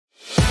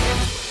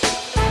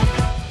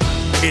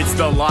It's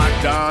the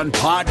Locked On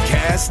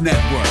Podcast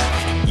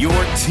Network, your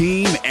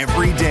team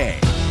every day.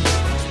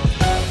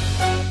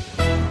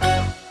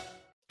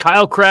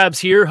 Kyle Krabs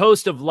here,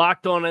 host of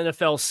Locked On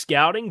NFL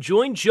Scouting.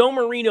 Join Joe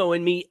Marino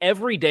and me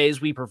every day as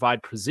we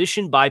provide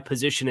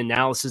position-by-position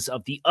analysis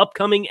of the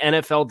upcoming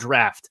NFL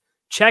Draft.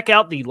 Check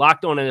out the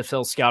Locked On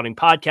NFL Scouting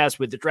podcast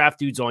with the Draft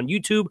Dudes on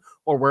YouTube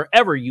or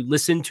wherever you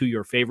listen to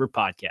your favorite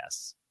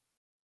podcasts.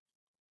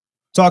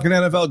 Talking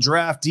NFL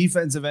Draft,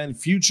 defensive end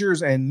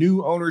futures, and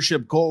new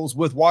ownership goals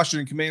with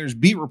Washington Commanders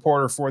beat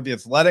reporter for The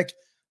Athletic,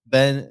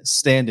 Ben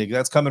Standig.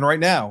 That's coming right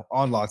now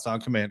on Locked On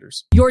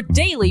Commanders. Your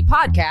daily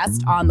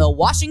podcast on the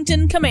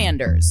Washington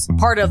Commanders.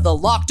 Part of the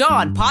Locked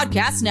On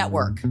Podcast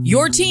Network.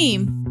 Your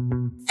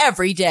team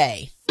every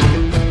day.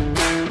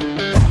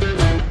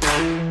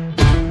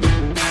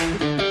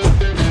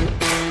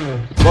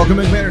 Welcome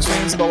in, Commanders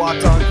fans, to the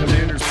Locked On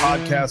Commanders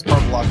podcast,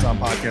 part of the Locked On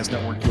Podcast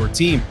Network, your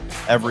team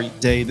every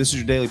day. This is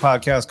your daily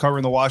podcast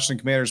covering the Washington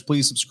Commanders.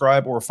 Please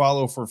subscribe or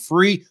follow for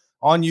free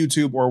on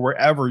YouTube or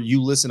wherever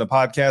you listen to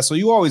podcasts, so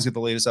you always get the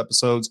latest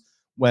episodes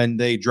when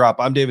they drop.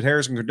 I'm David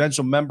Harrison,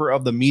 credentialed member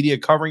of the media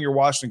covering your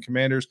Washington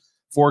Commanders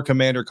for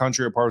Commander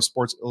Country, a part of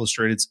Sports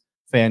Illustrated's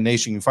Fan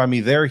Nation. You can find me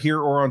there,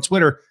 here, or on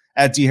Twitter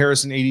at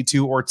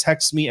dharrison82, or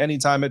text me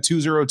anytime at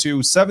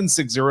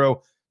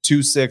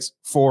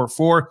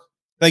 202-760-2644.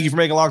 Thank you for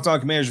making Locked On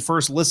Commanders your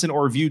first listen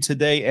or view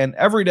today and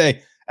every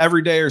day.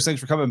 Every day,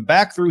 thanks for coming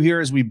back through here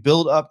as we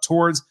build up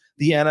towards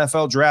the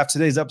NFL Draft.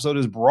 Today's episode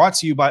is brought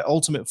to you by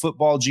Ultimate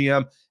Football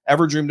GM.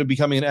 Ever dreamed of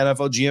becoming an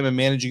NFL GM and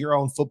managing your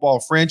own football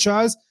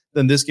franchise?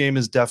 Then this game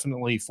is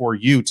definitely for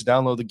you. To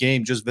download the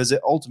game, just visit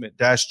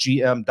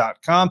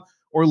ultimate-gm.com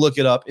or look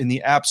it up in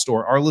the App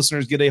Store. Our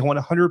listeners get a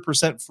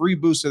 100% free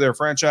boost to their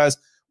franchise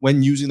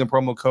when using the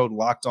promo code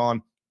Locked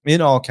On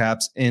in all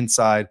caps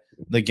inside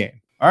the game.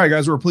 All right,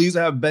 guys, we're pleased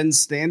to have Ben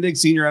Standig,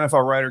 senior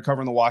NFL writer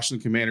covering the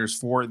Washington Commanders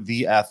for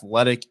The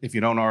Athletic. If you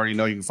don't already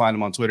know, you can find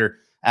him on Twitter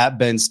at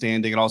Ben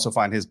Standig and also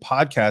find his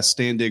podcast,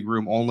 Standig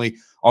Room Only.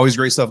 Always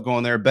great stuff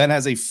going there. Ben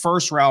has a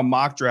first-round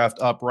mock draft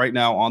up right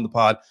now on the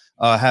pod.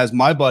 Has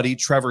my buddy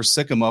Trevor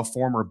Sikkema,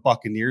 former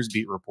Buccaneers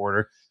beat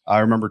reporter. I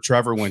remember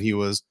Trevor when he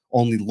was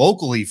only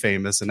locally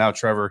famous, and now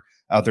Trevor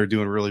out there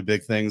doing really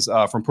big things.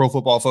 From Pro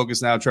Football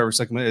Focus now, Trevor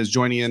Sikkema is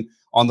joining in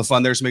on the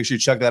fun there, so make sure you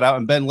check that out.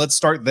 And Ben, let's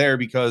start there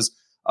because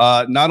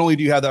not only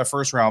do you have that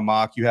first round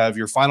mock, you have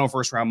your final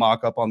first round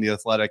mock up on The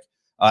Athletic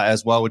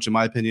as well, which in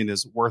my opinion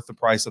is worth the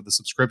price of the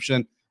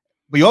subscription.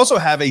 But you also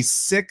have a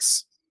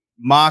 6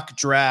 mock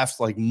draft,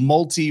 like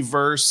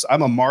multiverse.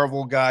 I'm a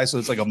Marvel guy, so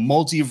it's like a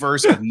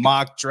multiverse of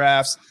mock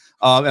drafts.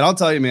 And I'll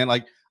tell you, man,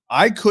 like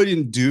I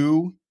couldn't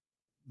do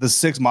the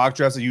 6 mock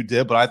drafts that you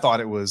did, but I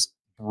thought it was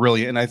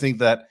brilliant. And I think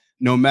that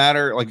no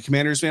matter, like a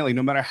Commanders fan, like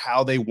no matter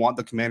how they want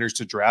the Commanders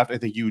to draft, I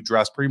think you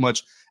address pretty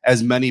much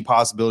as many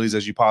possibilities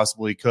as you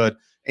possibly could.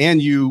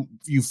 And you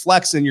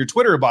flex in your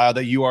Twitter bio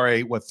that you are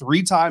a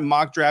 3-time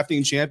mock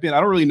drafting champion. I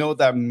don't really know what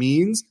that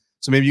means,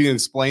 so maybe you can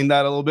explain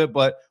that a little bit.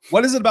 But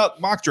what is it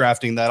about mock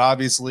drafting that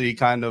obviously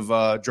kind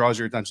of draws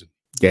your attention?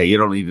 Yeah, you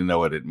don't need to know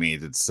what it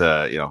means. It's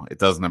it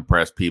doesn't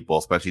impress people,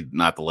 especially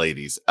not the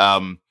ladies. I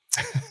don't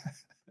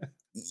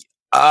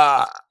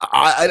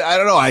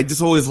know. I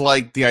just always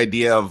like the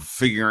idea of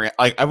figuring.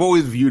 Like I've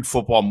always viewed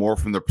football more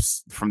from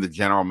the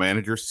general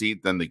manager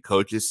seat than the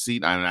coach's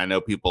seat. I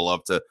know people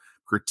love to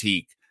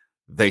critique.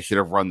 They should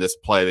have run this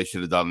play. They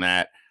should have done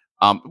that,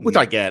 which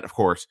I get, of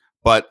course.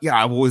 But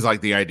yeah, I've always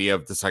liked the idea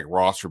of this like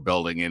roster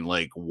building and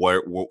like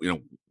where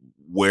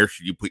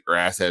should you put your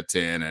assets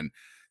in and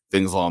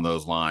things along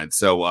those lines.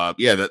 So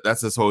yeah, that's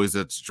just always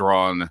it's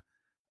drawn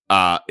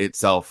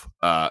itself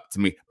to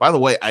me. By the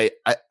way, I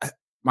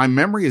my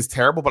memory is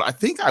terrible, but I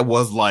think I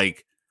was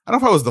like, I don't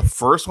know if I was the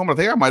first one, but I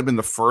think I might have been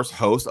the first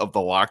host of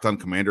the Locked On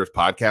Commanders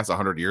podcast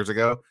 100 years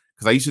ago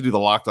because I used to do the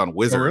Locked On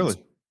Wizards. Oh, really?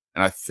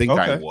 And I think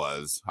I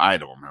was. I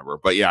don't remember.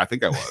 But yeah, I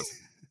think I was.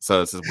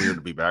 So it's just weird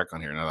to be back on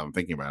here now that I'm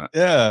thinking about it.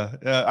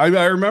 Yeah.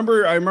 I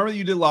remember that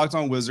you did Locked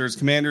On Wizards.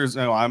 Commanders,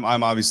 I'm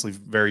obviously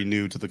very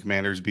new to the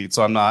Commanders beat,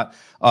 so I'm not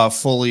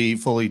fully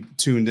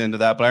tuned into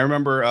that. But I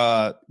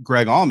remember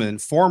Greg Allman,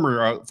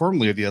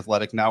 formerly of The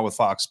Athletic, now with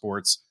Fox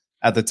Sports,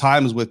 at the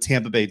time was with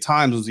Tampa Bay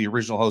Times, was the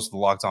original host of the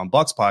Locked On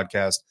Bucks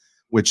podcast,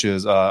 which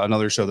is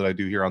another show that I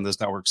do here on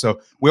this network.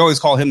 So we always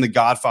call him the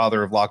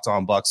godfather of Locked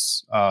On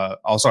Bucks.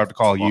 Also have to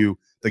call you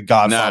the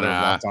godfather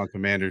of Locked On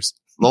Commanders.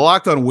 The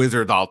Locked On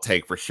Wizards I'll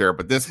take for sure,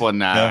 but this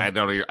one, I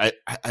don't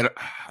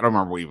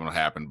remember what even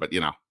happened, but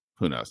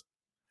who knows?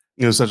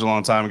 It was such a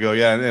long time ago.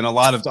 Yeah. And a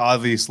lot of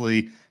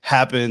obviously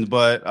happened,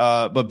 but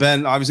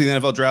Ben, obviously the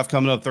NFL draft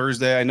coming up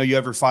Thursday. I know you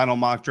have your final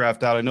mock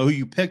draft out. I know who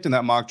you picked in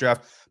that mock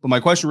draft, but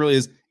my question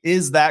really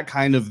is that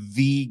kind of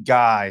the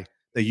guy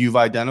that you've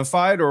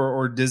identified,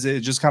 or does it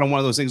just kind of one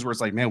of those things where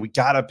it's like, man, we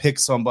got to pick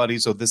somebody.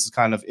 So this is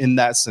kind of in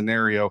that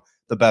scenario,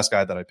 the best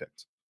guy that I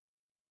picked.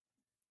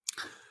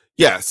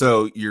 Yeah.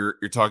 So you're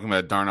talking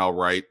about Darnell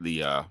Wright,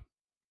 the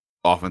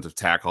offensive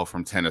tackle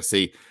from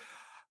Tennessee.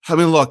 I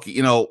mean, look,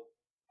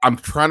 I'm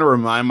trying to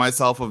remind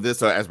myself of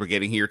this as we're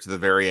getting here to the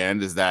very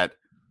end, is that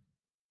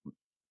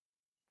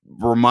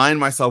remind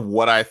myself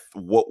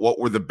what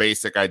were the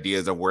basic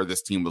ideas of where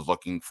this team was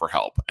looking for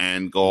help,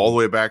 and go all the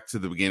way back to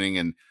the beginning.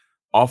 And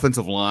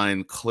offensive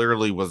line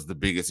clearly was the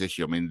biggest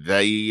issue. I mean,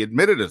 they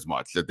admitted as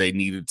much that they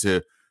needed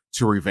to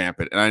revamp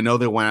it. And I know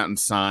they went out and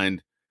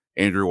signed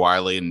Andrew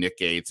Wiley and Nick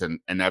Gates, and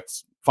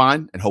that's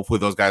fine. And hopefully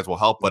those guys will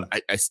help.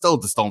 But I still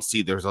just don't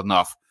see there's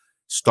enough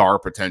star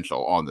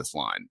potential on this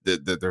line.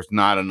 There's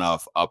not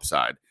enough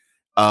upside.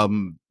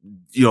 The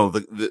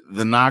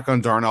knock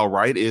on Darnell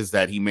Wright is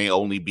that he may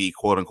only be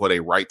quote unquote a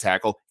right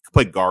tackle. He could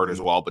play guard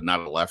as well, but not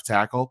a left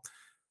tackle.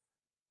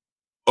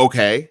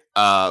 Okay,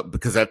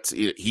 because that's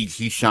he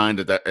shined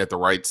at the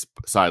right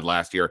side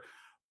last year,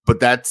 but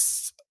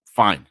that's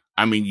fine.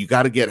 I mean, you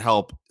got to get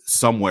help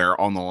somewhere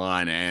on the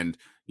line, and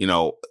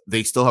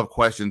they still have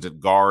questions at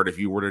guard. If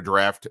you were to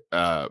draft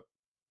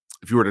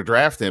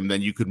him,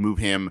 then you could move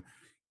him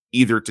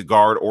either to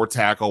guard or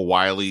tackle,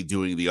 Wiley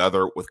doing the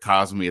other with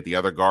Cosme at the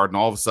other guard. And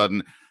all of a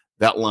sudden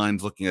that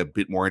line's looking a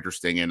bit more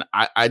interesting. And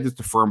I just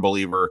a firm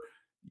believer,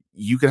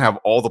 you can have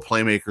all the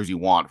playmakers you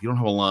want. If you don't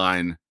have a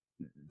line,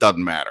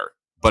 doesn't matter,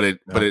 but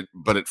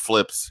it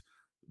flips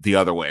the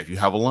other way. If you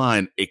have a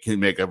line, it can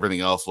make everything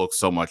else look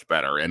so much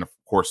better. And of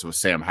course with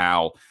Sam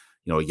Howell,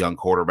 a young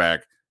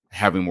quarterback,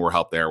 having more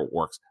help there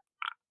works.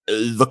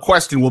 The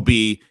question will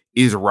be,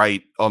 is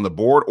Wright on the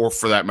board, or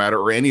for that matter,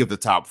 or any of the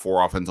top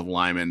 4 offensive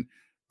linemen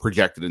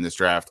projected in this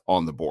draft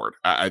on the board?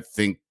 I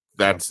think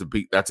that's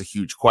a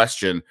huge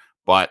question,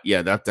 but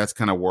yeah, that's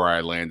kind of where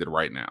I landed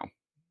right now.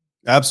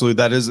 Absolutely.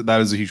 That is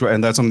a huge,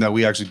 and that's something that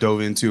we actually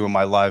dove into in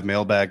my live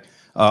mailbag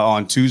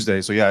on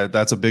Tuesday. So yeah,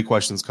 that's a big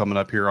question that's coming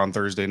up here on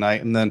Thursday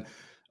night. And then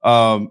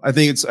I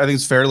think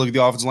it's fair to look at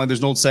the offensive line. There's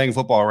an old saying in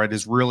football, right?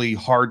 It's really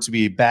hard to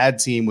be a bad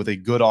team with a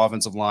good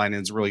offensive line,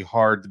 and it's really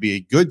hard to be a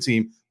good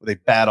team with a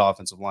bad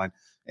offensive line.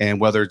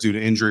 And whether it's due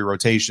to injury,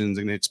 rotations,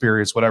 and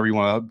experience, whatever you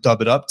want to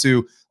dub it up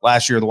to,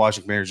 last year the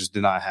Washington Commanders just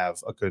did not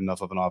have a good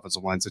enough of an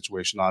offensive line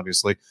situation,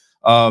 obviously.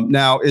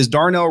 Now, is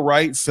Darnell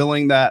Wright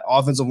filling that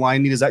offensive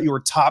line need? Is that your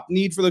top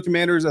need for the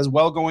Commanders as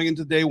well going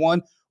into day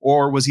one?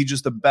 Or was he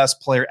just the best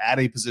player at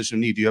a position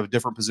of need? Do you have a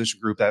different position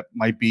group that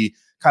might be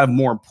kind of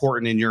more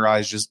important in your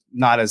eyes, just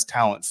not as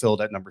talent filled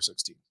at number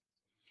 16?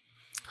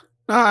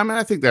 No, I mean,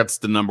 I think that's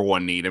the number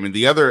one need. I mean,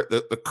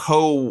 the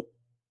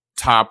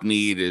co-top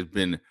need has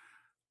been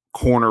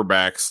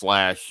cornerback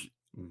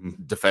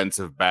 /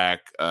 defensive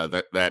back.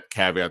 That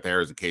caveat there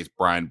is in case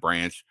Brian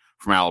Branch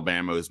from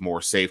Alabama is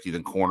more safety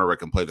than corner, but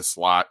can play the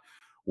slot,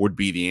 would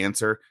be the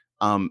answer.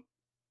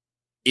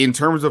 In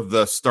terms of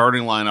the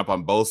starting lineup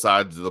on both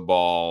sides of the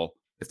ball,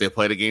 if they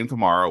played a game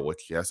tomorrow,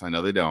 which yes, I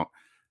know they don't,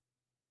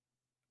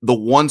 the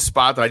one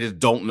spot that I just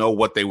don't know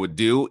what they would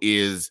do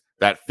is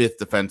that 5th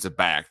defensive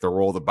back, the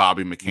role that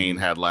Bobby McCain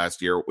had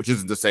last year, which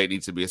isn't to say it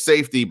needs to be a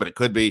safety, but it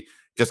could be.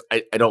 Just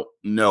I don't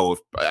know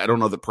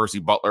that Percy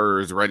Butler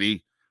is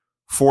ready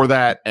for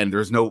that, and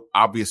there's no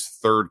obvious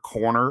third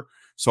corner.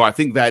 So I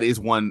think that is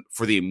one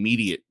for the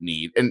immediate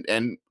need.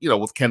 And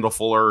with Kendall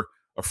Fuller,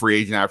 a free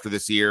agent after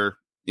this year,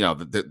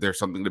 there's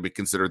something to be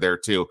considered there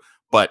too.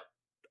 But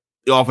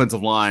the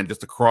offensive line,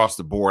 just across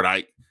the board,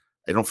 I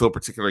don't feel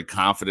particularly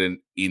confident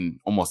in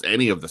almost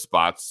any of the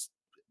spots.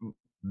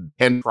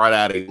 Can try to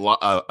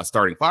add a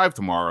starting 5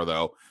 tomorrow,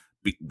 though,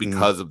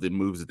 because of the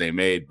moves that they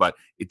made, but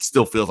it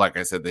still feels like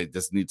I said they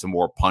just need some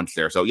more punch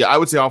there. So yeah, I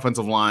would say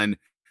offensive line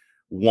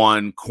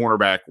 1,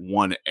 cornerback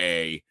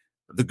 1A.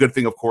 The good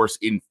thing, of course,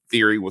 in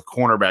theory with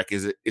cornerback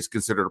is it's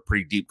considered a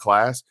pretty deep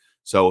class.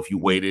 So if you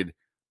waited,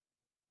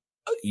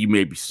 you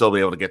may still be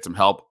able to get some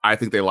help. I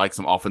think they like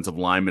some offensive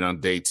linemen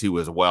on day 2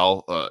 as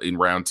well in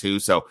round 2.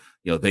 So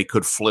they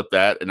could flip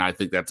that, and I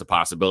think that's a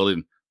possibility.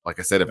 And like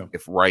I said,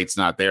 if Wright's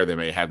not there, they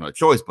may have no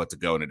choice but to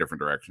go in a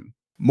different direction.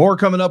 More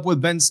coming up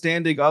with Ben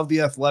Standig of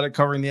The Athletic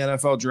covering the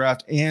NFL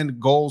draft and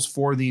goals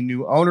for the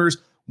new owners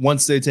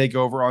once they take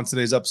over on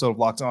today's episode of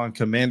Locked On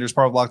Commanders,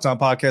 part of Locked On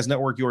Podcast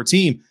Network, your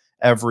team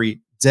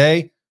every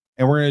day.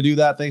 And we're going to do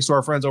that thanks to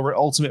our friends over at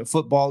Ultimate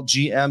Football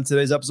GM.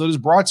 Today's episode is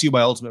brought to you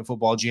by Ultimate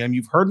Football GM.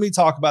 You've heard me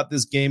talk about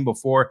this game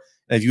before.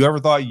 And if you ever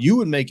thought you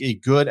would make a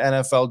good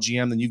NFL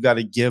GM, then you've got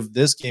to give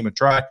this game a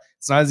try.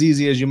 It's not as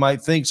easy as you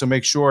might think, so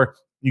make sure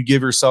you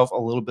give yourself a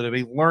little bit of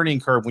a learning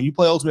curve. When you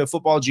play Ultimate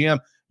Football GM,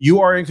 you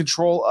are in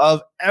control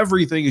of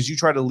everything as you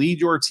try to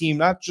lead your team,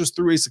 not just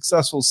through a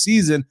successful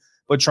season,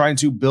 but trying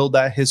to build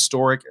that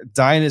historic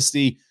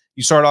dynasty.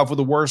 You start off with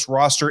the worst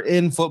roster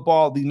in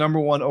football, the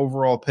number 1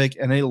 overall pick,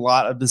 and a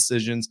lot of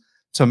decisions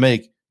to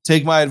make.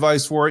 Take my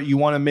advice for it. You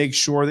want to make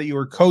sure that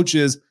your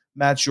coaches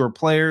match your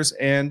players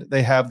and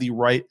they have the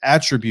right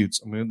attributes.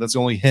 I mean, that's the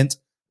only hint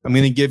I'm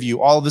going to give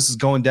you. All of this is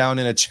going down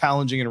in a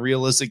challenging and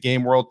realistic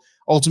game world.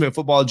 Ultimate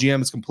Football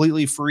GM is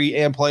completely free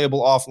and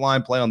playable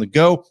offline. Play on the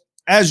go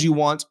as you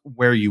want,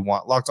 where you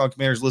want. Locked On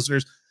Commanders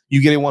listeners,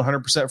 you get a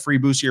 100% free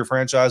boost to your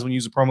franchise when you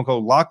use the promo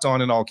code Locked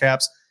On in all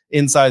caps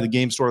inside the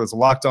game store. That's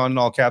Locked On in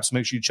all caps.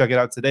 Make sure you check it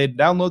out today. To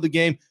download the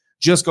game,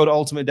 just go to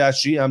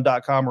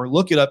ultimate-gm.com or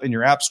look it up in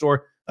your app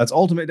store. That's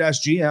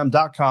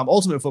ultimate-gm.com.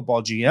 Ultimate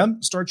Football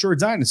GM. Start your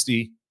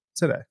dynasty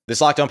today.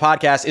 This Locked On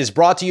podcast is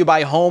brought to you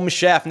by Home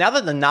Chef. Now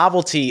that the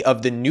novelty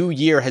of the new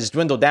year has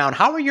dwindled down,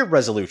 how are your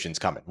resolutions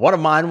coming? One of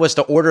mine was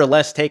to order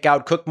less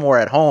takeout, cook more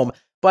at home,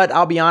 but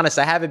I'll be honest,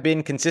 I haven't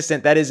been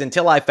consistent. That is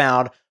until I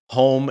found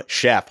Home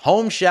Chef.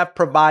 Home Chef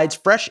provides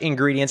fresh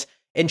ingredients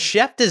and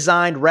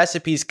chef-designed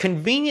recipes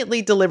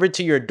conveniently delivered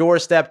to your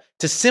doorstep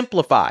to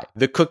simplify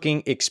the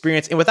cooking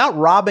experience and without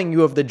robbing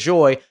you of the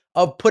joy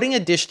of putting a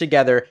dish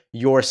together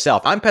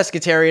yourself. I'm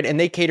pescatarian and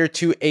they cater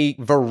to a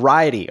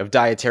variety of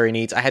dietary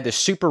needs. I had this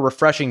super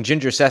refreshing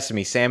ginger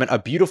sesame salmon, a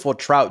beautiful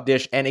trout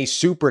dish, and a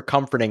super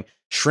comforting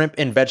shrimp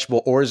and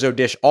vegetable orzo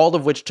dish, all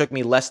of which took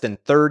me less than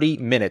 30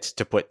 minutes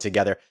to put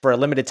together. For a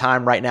limited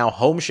time right now,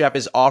 Home Chef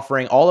is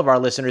offering all of our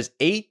listeners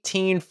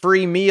 18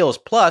 free meals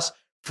plus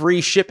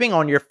free shipping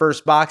on your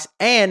first box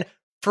and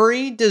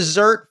free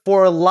dessert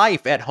for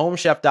life at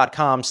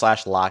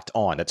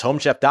homechef.com/lockedon. That's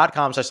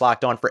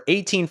homechef.com/lockedon for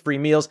 18 free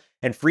meals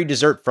and free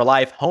dessert for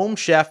life.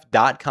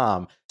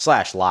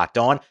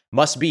 Homechef.com/lockedon.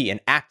 Must be an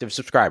active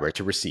subscriber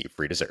to receive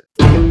free dessert.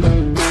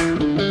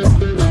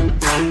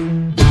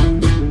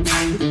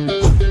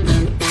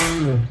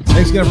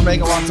 Thanks again for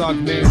making Locked On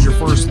Commanders your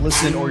first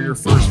listen or your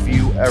first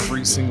view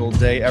every single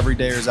day.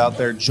 Everydayers out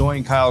there,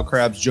 join Kyle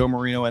Krabs, Joe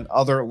Marino, and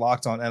other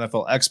Locked On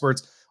NFL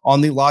experts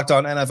on the Locked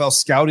On NFL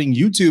Scouting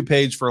YouTube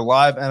page for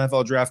live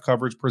NFL draft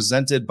coverage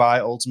presented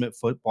by Ultimate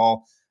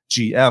Football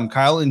GM.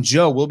 Kyle and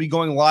Joe will be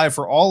going live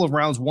for all of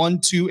rounds 1,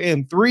 2,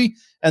 and 3.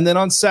 And then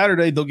on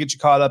Saturday, they'll get you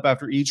caught up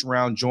after each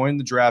round. Join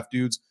the draft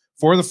dudes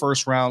for the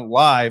first round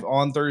live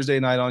on Thursday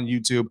night on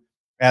YouTube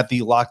at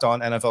the Locked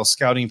On NFL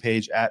Scouting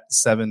page at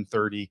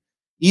 7:30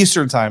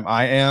 Eastern time.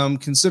 I am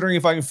considering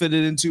if I can fit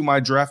it into my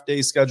draft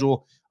day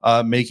schedule,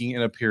 making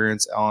an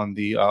appearance on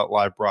the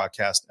live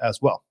broadcast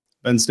as well.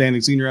 Ben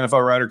Standig, senior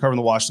NFL writer covering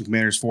the Washington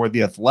Commanders for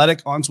The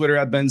Athletic, on Twitter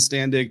at Ben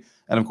Standig.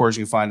 And of course,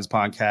 you can find his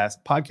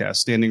podcast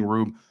Standing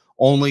Room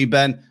Only.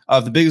 Ben,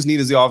 the biggest need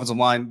is the offensive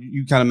line.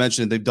 You kind of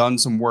mentioned it. They've done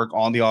some work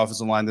on the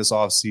offensive line this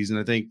offseason.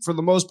 I think for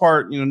the most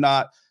part,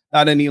 not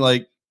any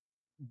like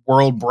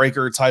world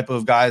breaker type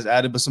of guys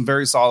added, but some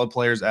very solid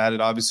players added.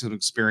 Obviously, some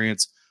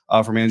experience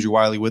from Andrew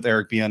Wiley with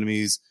Eric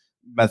Bieniemy's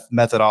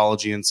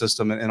methodology and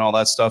system and all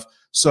that stuff.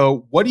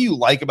 So what do you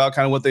like about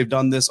kind of what they've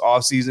done this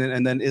offseason?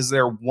 And then is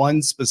there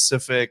one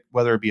specific,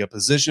 whether it be a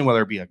position,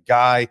 whether it be a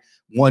guy,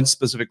 one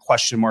specific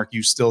question mark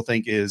you still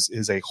think is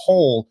a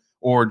hole,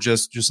 or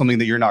just something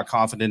that you're not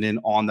confident in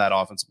on that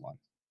offensive line?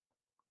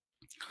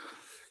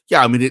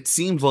 Yeah, I mean, it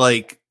seems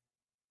like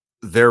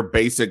their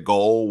basic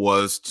goal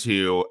was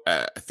to,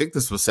 I think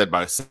this was said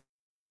by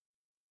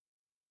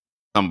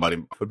somebody,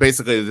 but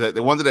basically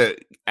they wanted to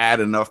add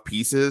enough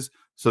pieces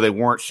so they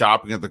weren't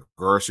shopping at the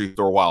grocery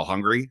store while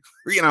hungry,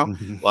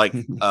 like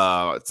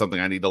it's something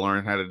I need to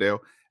learn how to do.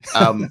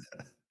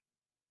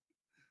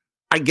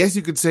 I guess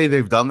you could say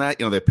they've done that.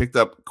 They picked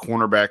up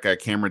cornerback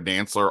Cameron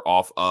Dantzler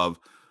off of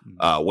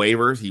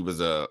waivers. He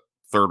was a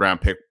third-round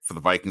pick for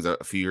the Vikings a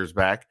few years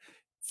back.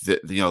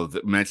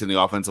 Mentioned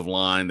the offensive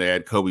line. They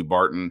had Kobe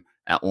Barton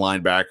at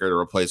linebacker to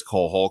replace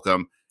Cole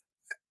Holcomb.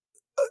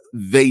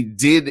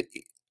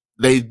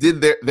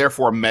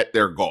 Therefore met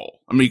their goal.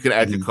 I mean, you could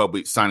add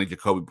signing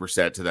Jacoby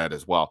Brissett to that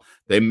as well.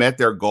 They met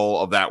their goal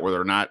of that where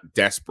they're not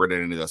desperate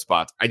in any of those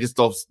spots. I just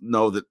don't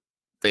know that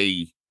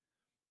they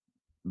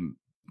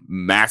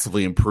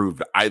massively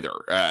improved either.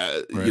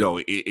 Right.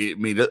 I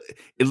mean, at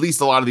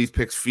least a lot of these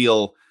picks signings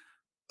feel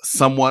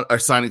somewhat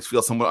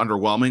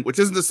underwhelming, which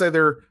isn't to say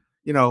they're,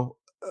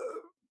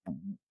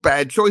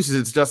 bad choices.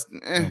 It's just,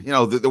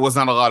 there was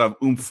not a lot of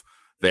oomph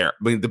there.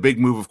 I mean, the big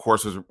move, of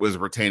course, was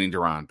retaining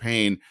Daron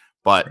Payne.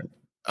 But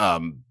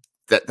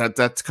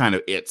that's kind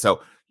of it.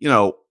 So,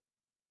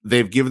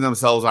 they've given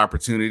themselves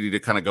opportunity to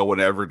kind of go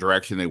whatever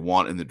direction they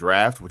want in the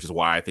draft, which is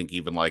why I think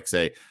even like,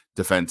 say,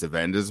 defensive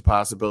end is a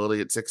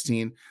possibility at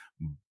 16.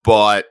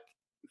 But,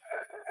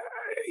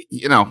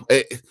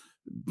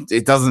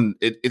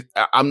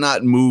 I'm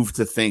not moved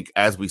to think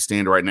as we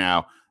stand right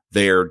now,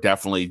 they're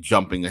definitely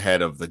jumping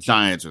ahead of the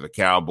Giants or the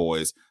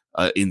Cowboys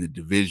in the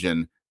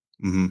division.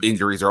 Mm-hmm.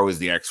 Injuries are always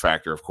the X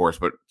factor, of course,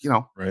 but,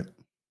 right.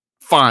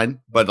 Fine,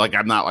 but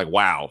I'm not like,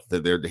 wow,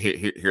 they're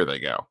here they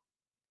go.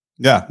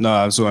 Yeah,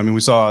 no. So I mean, we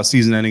saw a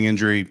season-ending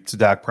injury to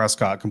Dak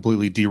Prescott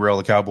completely derail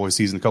the Cowboys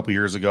season a couple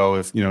years ago.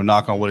 If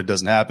knock on wood, it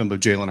doesn't happen,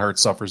 but Jalen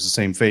Hurts suffers the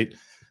same fate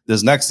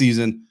this next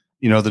season.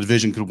 The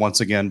division could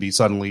once again be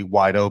suddenly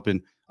wide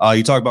open.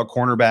 You talk about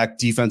cornerback,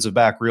 defensive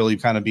back, really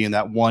kind of being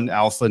that one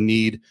alpha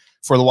need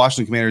for the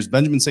Washington Commanders.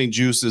 Benjamin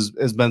St-Juste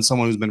has been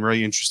someone who's been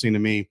really interesting to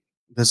me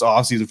this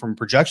offseason from a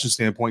projection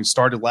standpoint.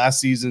 Started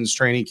last season's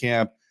training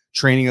camp,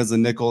 training as a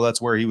nickel.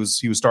 That's where he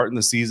was starting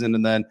the season.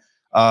 And then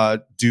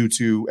due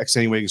to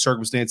extenuating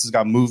circumstances,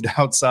 got moved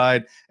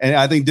outside and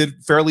I think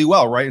did fairly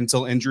well, right?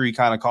 Until injury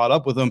kind of caught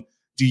up with him.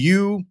 Do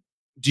you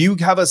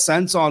have a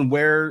sense on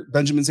where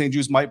Benjamin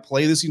St-Juste might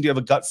play this season? Do you have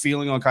a gut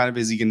feeling on kind of,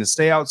 is he going to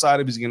stay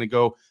outside? Is he going to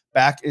go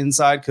back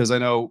inside? Because I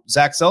know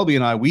Zach Selby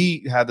and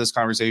we had this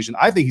conversation.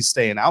 I think he's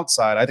staying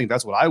outside. I think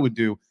that's what I would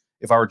do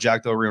if I were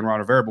Jack Del Rio and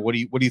Ron Rivera. But what do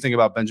you think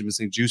about Benjamin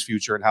St-Juste's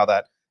future and how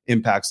that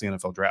impacts the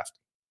NFL draft?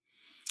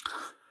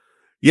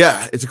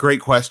 Yeah, it's a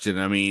great question.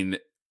 I mean,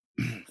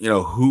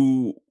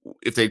 who,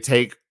 if they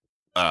take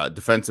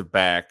defensive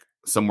back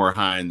somewhere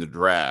high in the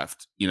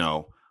draft,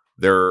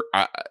 there,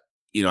 I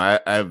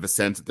have a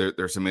sense that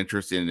there's some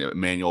interest in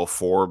Emmanuel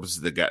Forbes,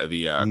 the guy,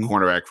 the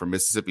cornerback from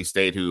Mississippi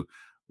State, who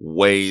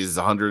weighs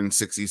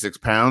 166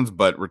 pounds,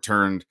 but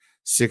returned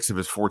 6 of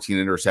his 14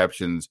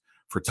 interceptions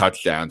for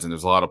touchdowns. And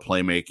there's a lot of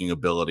playmaking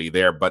ability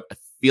there, but I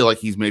feel like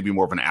he's maybe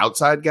more of an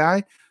outside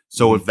guy.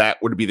 So if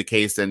that were to be the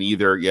case, then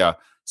either,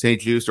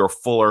 St. Juste or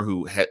Fuller,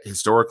 who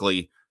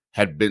historically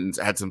had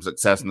some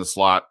success in the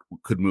slot,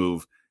 could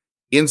move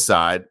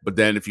inside. But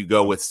then if you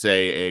go with,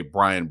 say, a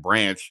Brian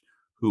Branch,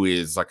 who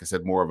is, like I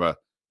said, more of a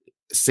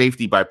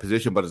safety by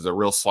position, but is a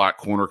real slot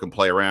corner, can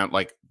play around,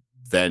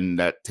 then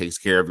that takes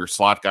care of your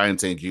slot guy,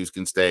 and St. Juste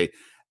can stay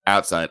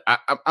outside.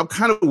 I'm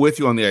kind of with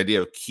you on the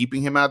idea of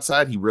keeping him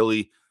outside. He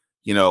really,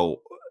 his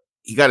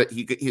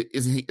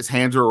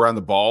hands are around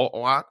the ball a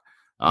lot.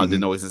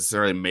 Didn't always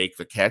necessarily make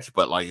the catch,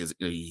 but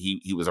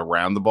he was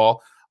around the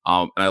ball.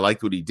 And I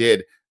liked what he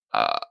did.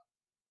 I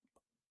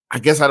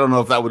guess I don't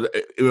know if that would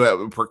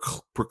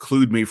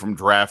preclude me from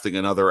drafting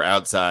another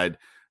outside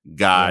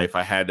guy if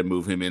I had to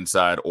move him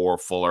inside or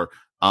Fuller.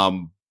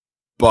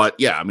 But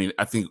yeah, I mean,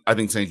 I think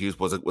St. Juste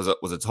was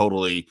a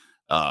totally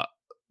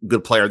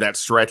good player. That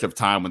stretch of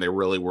time when they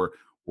really were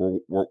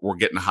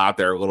getting hot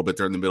there a little bit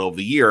during the middle of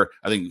the year,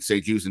 I think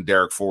St. Juste and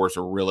Derek Forrest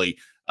are really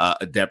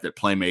adept at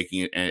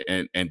playmaking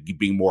and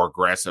being more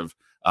aggressive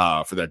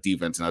for that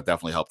defense, and that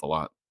definitely helped a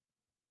lot.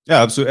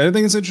 Yeah, absolutely. I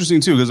think it's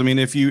interesting too, because I mean,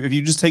 if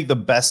you just take the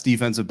best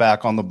defensive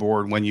back on the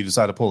board when you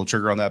decide to pull the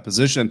trigger on that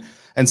position,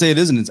 and say it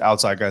isn't its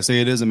outside guy, say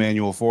it is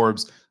Emmanuel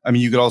Forbes. I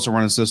mean, you could also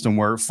run a system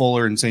where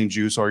Fuller and St.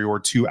 Juste are your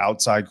two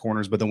outside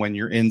corners, but then when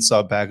you're in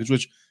sub package,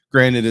 which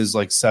granted is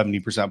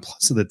 70%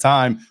 plus of the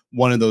time,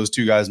 one of those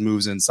two guys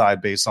moves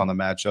inside based on the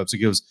matchups. It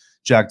gives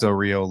Jack Del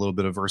Rio a little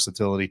bit of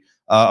versatility.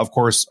 Of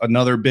course,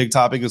 another big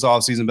topic this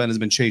offseason, Ben, has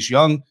been Chase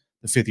Young,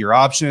 the 5th-year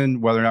option,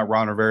 whether or not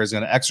Ron Rivera is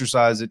going to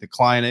exercise it,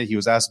 decline it. He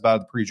was asked about it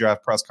at the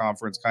pre-draft press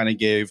conference, kind of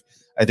gave,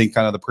 I think,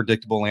 kind of the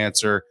predictable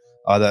answer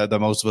that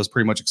most of us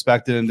pretty much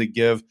expected him to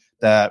give,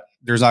 that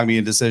there's not going to be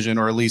a decision,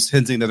 or at least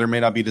hinting that there may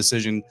not be a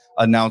decision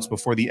announced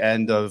before the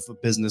end of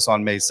business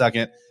on May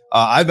 2nd.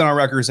 I've been on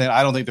record saying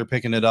I don't think they're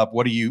picking it up.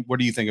 What do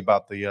you think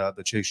about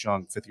the Chase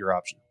Young 5th-year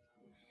option?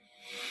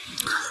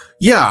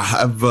 Yeah,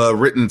 I've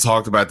written and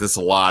talked about this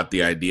a lot,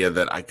 the idea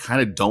that I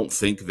kind of don't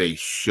think they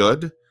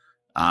should.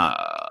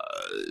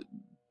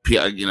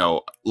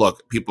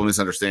 Look, people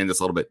misunderstand this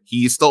a little bit.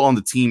 He's still on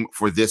the team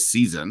for this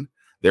season.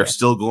 They're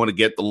still going to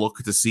get the look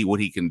to see what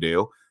he can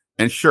do.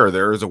 And sure,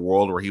 there is a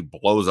world where he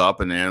blows up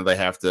and then they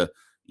have to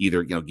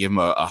either, give him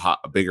a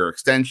bigger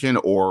extension,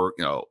 or,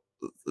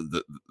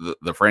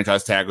 the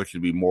franchise tag, which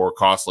should be more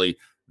costly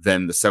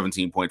than the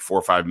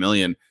 $17.45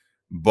 million.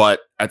 But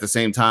at the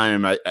same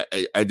time,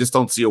 I just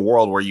don't see a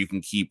world where you can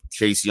keep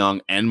Chase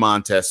Young and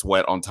Montez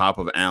Sweat on top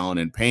of Allen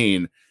and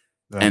Payne.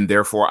 Right. And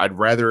therefore, I'd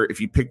rather, if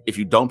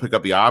you don't pick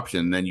up the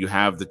option, then you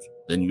have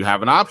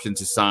an option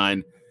to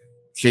sign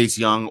Chase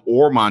Young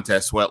or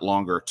Montez Sweat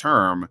longer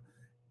term.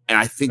 And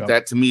I think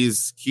that to me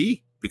is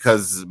key,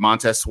 because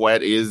Montez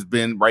Sweat has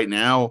been right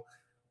now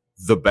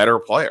the better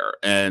player.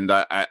 And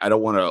I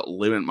don't want to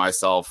limit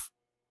myself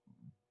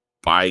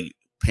by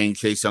paying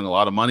Chase Young a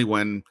lot of money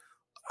when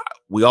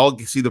we all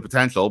see the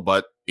potential,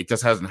 but it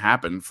just hasn't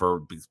happened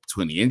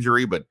between the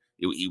injury, but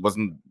he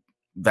wasn't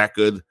that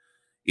good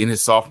in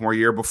his sophomore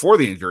year before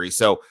the injury.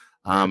 So,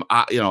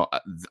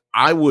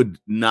 I would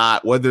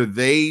not, whether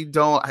they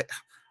don't,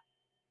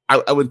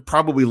 I would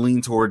probably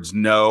lean towards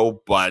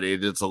no, but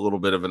it's a little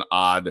bit of an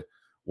odd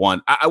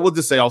one. I will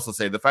just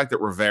say the fact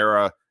that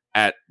Rivera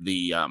at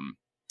the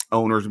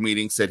owners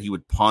meeting said he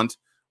would punt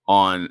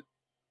on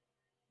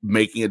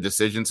making a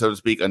decision, so to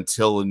speak,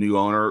 until the new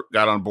owner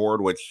got on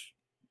board, which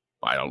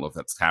I don't know if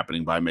that's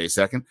happening by May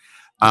 2nd.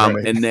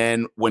 Right. And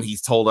then when he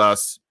told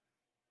us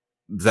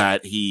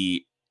that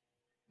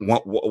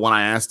when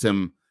I asked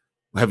him,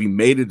 have you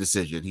made a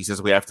decision? He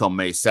says, we have till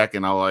May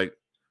 2nd. I'm like,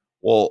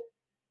 well,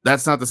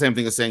 that's not the same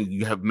thing as saying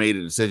you have made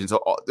a decision. So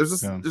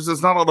there's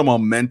not a lot of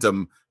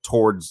momentum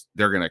towards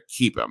they're going to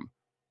keep him.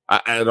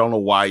 I don't know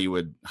why you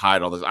would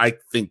hide all this. I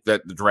think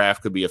that the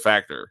draft could be a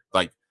factor.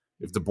 Like,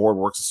 if the board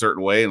works a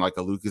certain way, and like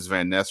a Lucas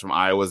Van Ness from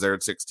Iowa is there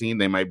at 16,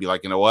 they might be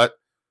like, you know what?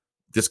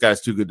 This guy's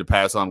too good to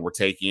pass on. We're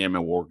taking him,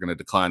 and we're going to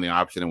decline the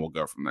option, and we'll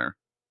go from there.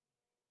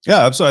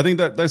 Yeah, so I think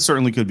that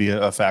certainly could be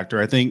a factor.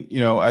 I think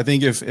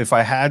if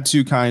I had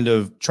to kind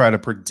of try to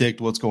predict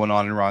what's going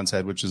on in Ron's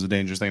head, which is a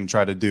dangerous thing to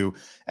try to do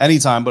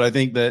anytime, but I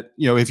think that,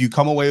 if you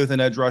come away with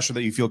an edge rusher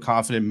that you feel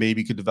confident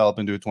maybe could develop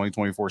into a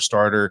 2024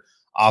 starter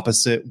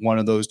opposite one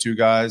of those two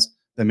guys,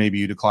 then maybe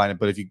you decline it.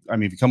 But if you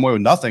come away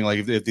with nothing,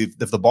 like if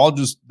the board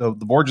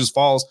just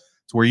falls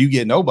to where you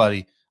get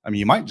nobody,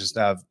 you might just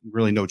have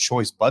really no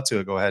choice but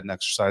to go ahead and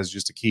exercise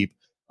just to keep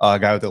a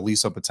guy with at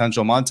least some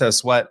potential. Montez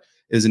Sweat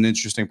is an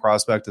interesting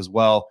prospect as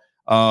well.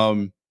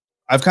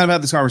 I've kind of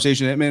had this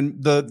conversation. I mean,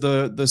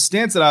 the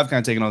stance that I've kind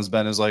of taken on this,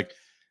 Ben, is like,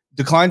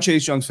 decline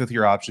Chase Young's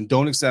 5th-year option.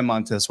 Don't extend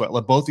Montez Sweat.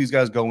 Let both these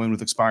guys go in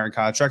with expiring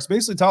contracts.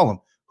 Basically tell them,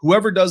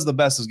 whoever does the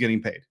best is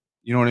getting paid.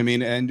 You know what I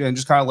mean? And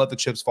just kind of let the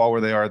chips fall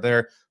where they are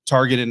there.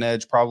 Target an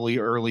edge probably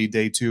early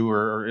day 2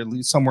 or at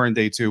least somewhere in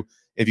day 2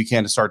 if you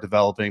can to start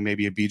developing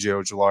maybe a BJ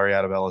Ojulari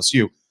out of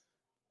LSU.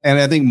 And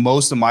I think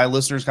most of my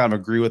listeners kind of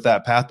agree with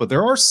that path. But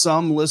there are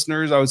some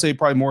listeners, I would say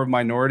probably more of a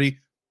minority,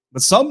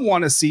 but some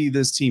want to see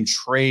this team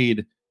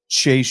trade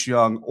Chase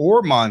Young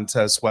or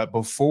Montez Sweat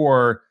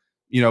before,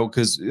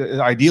 because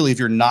ideally if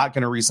you're not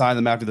going to re-sign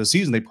them after the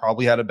season, they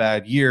probably had a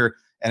bad year.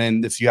 And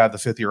then if you have the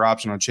 5th-year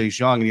option on Chase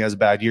Young and he has a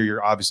bad year,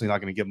 you're obviously not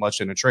going to get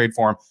much in a trade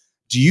for him.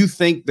 Do you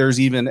think there's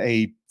even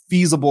a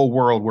feasible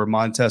world where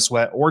Montez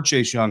Sweat or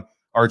Chase Young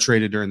are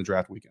traded during the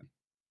draft weekend?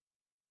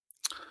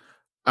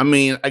 I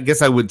mean, I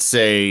guess I would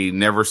say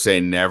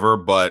never,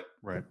 but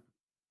right.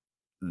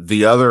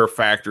 The other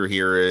factor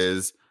here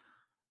is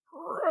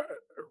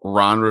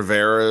Ron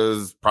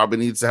Rivera's probably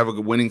needs to have a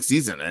good winning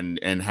season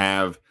and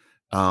have,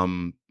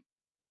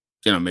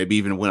 maybe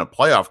even win a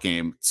playoff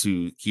game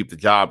to keep the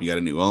job. You got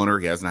a new owner.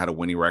 He hasn't had a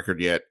winning record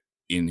yet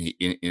in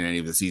any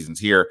of the seasons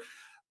here.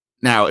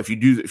 Now, if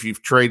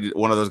you've traded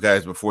one of those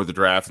guys before the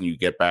draft and you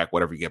get back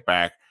whatever you get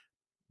back,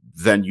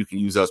 then you can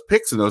use those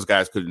picks and those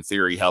guys could in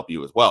theory help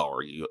you as well,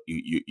 or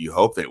you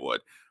hope they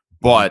would.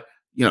 But,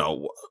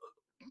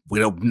 we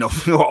don't know.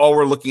 All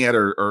we're looking at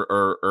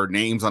are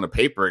names on a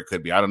paper. It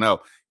could be, I don't know,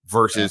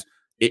 versus,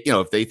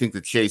 if they think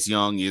that Chase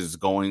Young is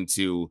going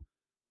to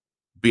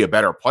be a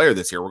better player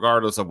this year,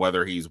 regardless of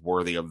whether he's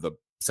worthy of the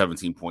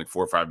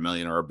 $17.45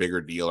 million or a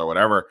bigger deal or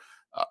whatever,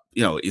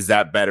 is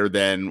that better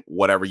than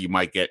whatever you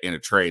might get in a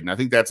trade? And I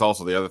think that's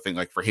also the other thing,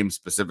 like for him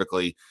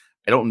specifically,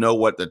 I don't know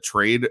what the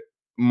trade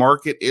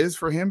market is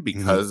for him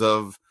because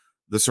of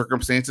the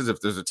circumstances. If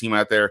there's a team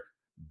out there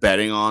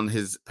betting on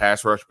his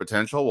pass rush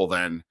potential, well,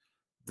 then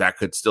that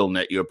could still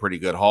net you a pretty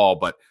good haul.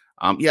 But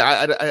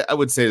I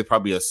would say there's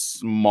probably a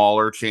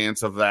smaller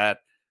chance of that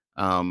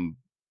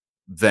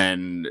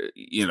than,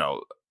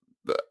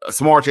 a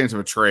smaller chance of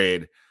a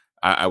trade,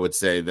 I would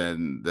say,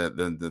 than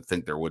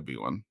think there would be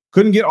one.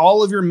 Couldn't get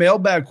all of your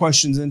mailbag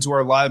questions into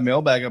our live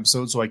mailbag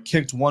episode, so I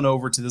kicked one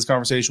over to this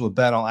conversation with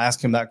Ben. I'll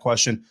ask him that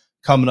question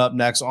coming up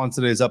next on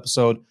today's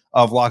episode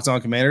of Locked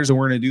On Commanders, and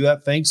we're going to do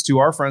that thanks to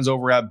our friends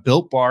over at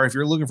Built Bar. If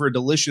you're looking for a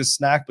delicious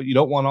snack, but you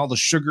don't want all the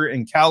sugar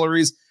and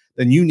calories,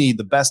 then you need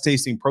the best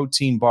tasting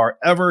protein bar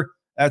ever.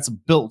 That's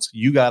Built.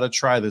 You got to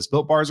try this.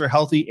 Built Bars are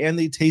healthy, and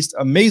they taste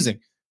amazing.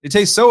 They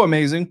taste so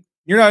amazing,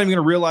 you're not even going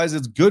to realize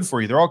it's good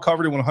for you. They're all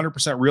covered in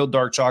 100% real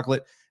dark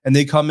chocolate, and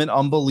they come in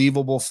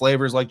unbelievable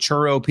flavors like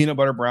churro, peanut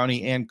butter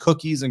brownie, and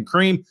cookies and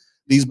cream.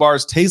 These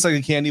bars taste like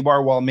a candy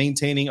bar while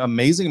maintaining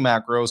amazing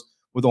macros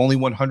with only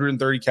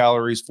 130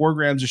 calories, 4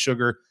 grams of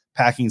sugar,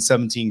 packing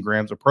 17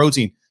 grams of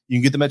protein. You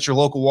can get them at your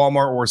local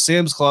Walmart or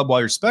Sam's Club, while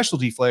your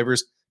specialty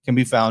flavors can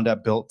be found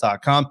at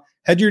Built.com.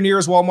 Head to your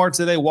nearest Walmart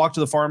today, walk to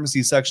the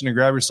pharmacy section, and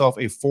grab yourself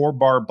a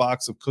 4-bar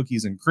box of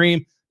cookies and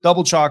cream,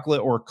 double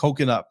chocolate, or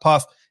coconut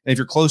puff. And if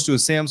you're close to a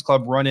Sam's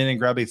Club, run in and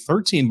grab a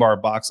 13-bar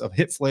box of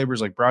hit flavors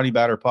like brownie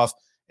batter puff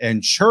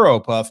and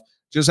churro puff.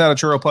 Just had a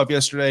churro puff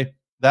yesterday.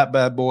 That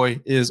bad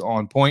boy is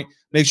on point.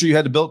 Make sure you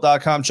head to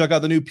Built.com. Check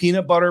out the new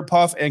peanut butter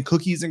puff and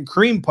cookies and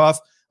cream puff.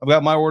 I've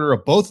got my order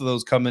of both of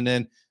those coming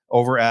in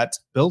over at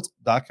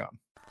Built.com.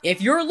 If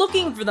you're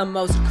looking for the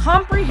most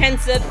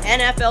comprehensive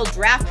NFL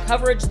draft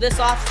coverage this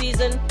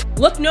offseason,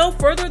 look no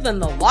further than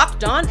the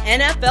Locked On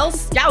NFL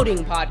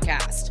Scouting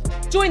Podcast.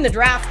 Join the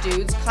draft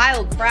dudes,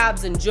 Kyle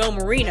Krabs and Joe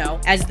Marino,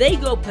 as they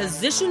go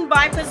position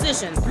by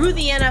position through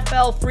the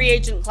NFL free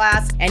agent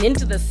class and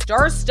into the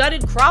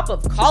star-studded crop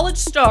of college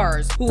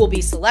stars who will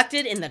be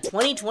selected in the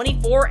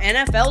 2024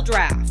 NFL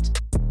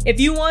Draft. If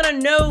you want to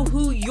know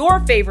who your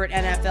favorite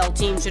NFL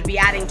team should be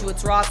adding to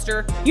its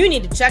roster, you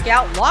need to check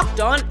out Locked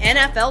On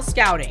NFL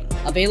Scouting,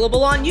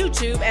 available on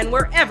YouTube and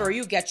wherever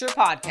you get your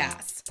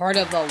podcasts. Part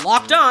of the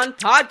Locked On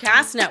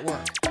Podcast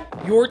Network,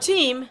 your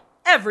team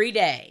every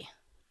day.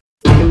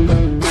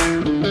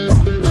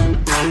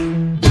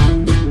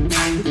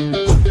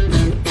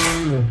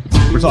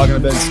 We're talking to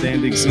Ben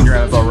Standig, senior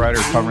NFL writer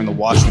covering the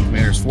Washington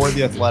Commanders for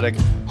The Athletic,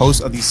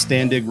 host of the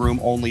Standig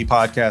Room Only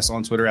podcast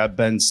on Twitter at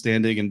Ben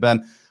Standig. And Ben,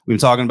 we've been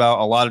talking about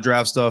a lot of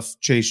draft stuff,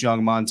 Chase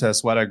Young, Montez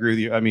Sweat. I agree with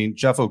you. I mean,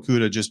 Jeff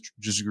Okudah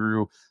just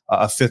grew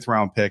a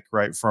 5th-round pick,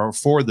 right, for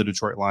the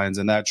Detroit Lions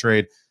in that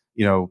trade.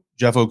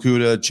 Jeff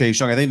Okudah, Chase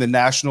Young. I think the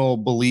national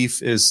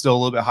belief is still a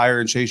little bit higher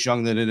in Chase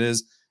Young than it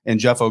is in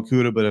Jeff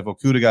Okudah. But if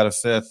Okudah got a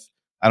 5th,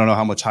 I don't know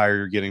how much higher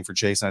you're getting for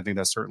Chase. And I think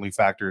that certainly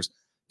factors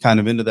kind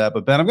of into that.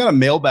 But Ben, I've got a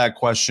mailbag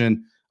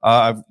question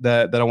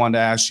that I wanted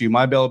to ask you.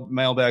 My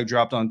mailbag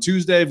dropped on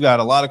Tuesday. I've got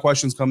a lot of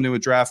questions coming in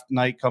with draft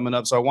night coming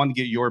up. So I wanted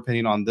to get your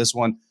opinion on this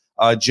one.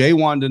 Jay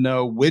wanted to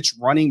know which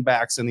running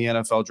backs in the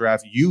NFL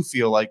draft you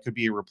feel like could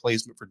be a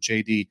replacement for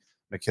J.D.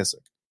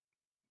 McKissic.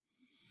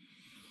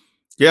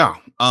 Yeah,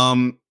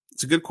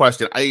 it's a good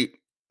question.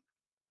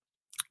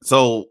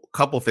 So a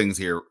couple things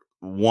here.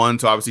 One,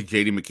 so obviously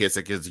J.D.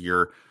 McKissic is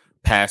your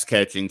pass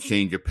catching,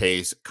 change of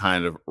pace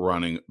kind of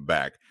running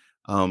back.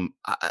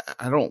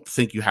 I don't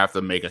think you have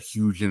to make a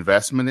huge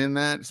investment in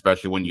that,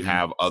 especially when you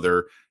have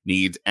other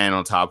needs. And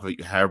on top of it,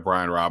 you have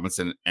Brian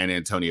Robinson and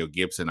Antonio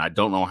Gibson. I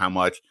don't know how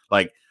much,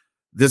 like,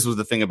 this was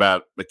the thing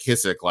about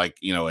McKissick. Like,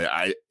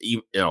 I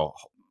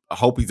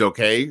hope he's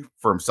okay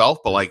for himself,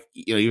 but like,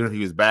 even if he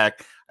was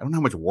back, I don't know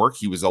how much work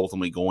he was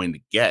ultimately going to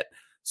get.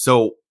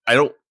 So I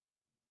don't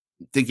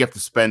think you have to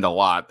spend a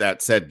lot.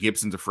 That said,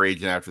 Gibson's a free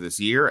agent after this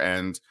year.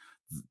 And,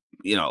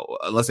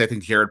 unless I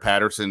think Jared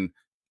Patterson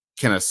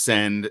can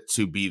ascend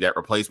to be that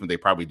replacement, they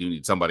probably do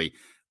need somebody.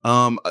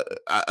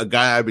 A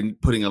guy I've been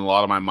putting in a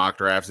lot of my mock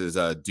drafts is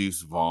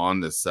Deuce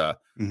Vaughn, this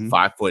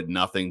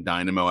 5'0"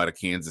 dynamo out of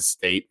Kansas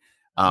State.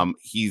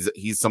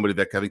 He's somebody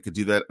that I think could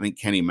do that. I think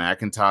Kenny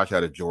McIntosh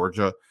out of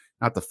Georgia,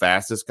 not the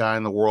fastest guy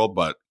in the world,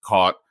 but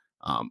caught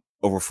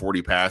over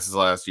 40 passes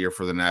last year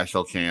for the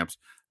national champs.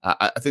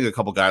 I think a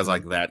couple guys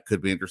like that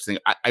could be interesting.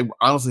 I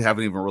honestly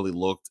haven't even really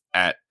looked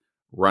at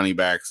running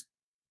backs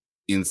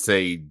in,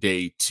 say,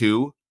 day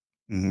 2,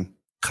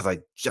 because I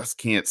just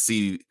can't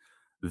see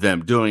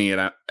them doing it.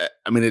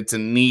 I mean, it's a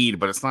need,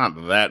 but it's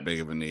not that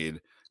big of a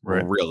need.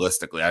 Right.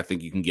 Realistically, I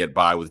think you can get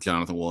by with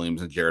Jonathan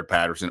Williams and Jared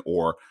Patterson,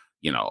 or,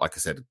 like I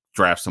said,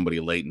 draft somebody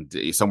late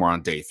and somewhere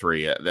on day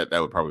 3. That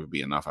would probably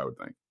be enough, I would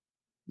think.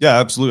 Yeah,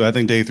 absolutely. I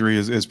think day 3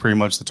 is pretty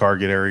much the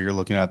target area you're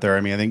looking at there.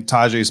 I mean, I think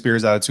Tajay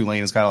Spears out of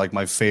Tulane is kind of like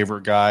my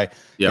favorite guy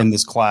in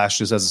this class,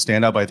 just as a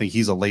standout. But I think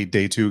he's a late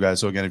day 2 guy.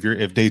 So again,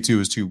 if day 2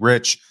 is too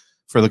rich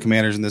for the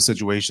Commanders in this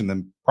situation,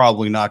 then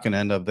probably not going to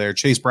end up there.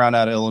 Chase Brown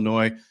out of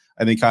Illinois,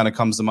 I think, kind of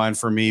comes to mind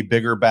for me.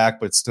 Bigger back,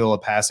 but still a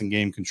passing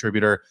game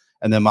contributor.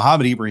 And then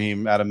Muhammad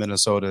Ibrahim out of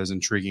Minnesota is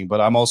intriguing. But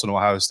I'm also an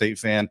Ohio State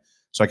fan,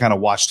 so I kind of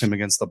watched him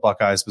against the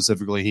Buckeyes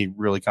specifically. He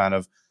really kind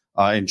of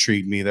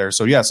intrigued me there.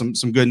 So yeah, some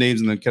good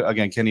names. And then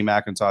again, Kenny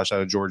McIntosh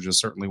out of Georgia is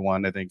certainly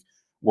one I think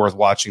worth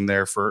watching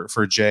there for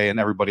Jay and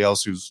everybody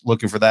else who's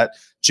looking for that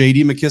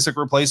J.D. McKissick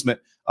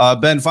replacement.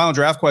 Ben, final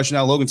draft question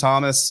now. Logan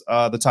Thomas,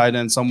 the tight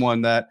end,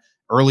 someone that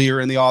earlier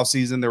in the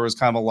offseason there was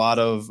kind of a lot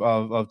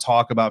of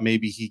talk about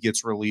maybe he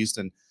gets released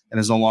and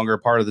is no longer a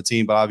part of the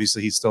team, but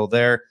obviously he's still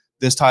there.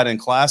 This tight end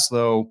class,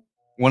 though,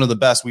 one of the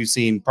best we've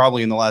seen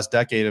probably in the last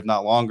decade, if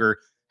not longer.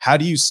 How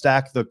do you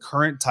stack the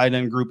current tight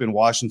end group in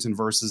Washington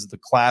versus the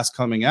class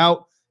coming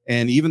out?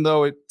 And even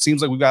though it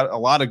seems like we've got a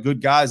lot of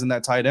good guys in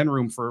that tight end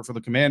room for the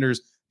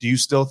Commanders, do you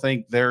still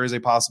think there is a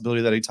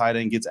possibility that a tight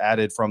end gets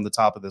added from the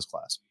top of this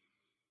class?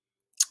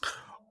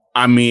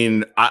 I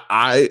mean,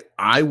 I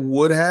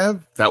would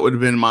have. That would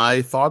have been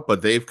my thought,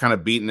 but they've kind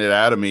of beaten it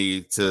out of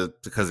me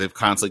because they've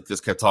constantly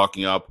just kept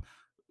talking up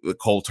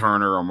Cole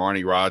Turner,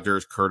 Armani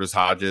Rogers, Curtis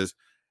Hodges.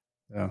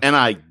 Yeah. And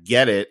I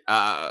get it.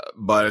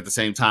 But at the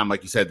same time,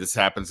 like you said, this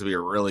happens to be a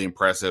really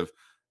impressive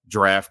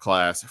draft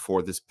class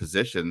for this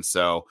position.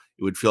 So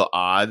it would feel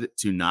odd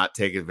to not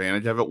take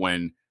advantage of it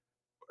when,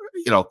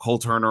 Cole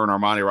Turner and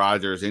Armani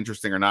Rogers,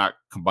 interesting or not,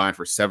 combined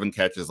for 7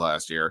 catches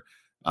last year.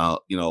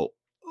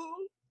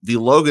 The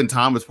Logan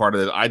Thomas part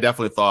of it, I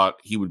definitely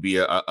thought he would be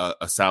a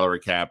salary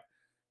cap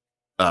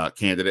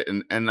candidate.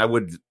 And I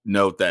would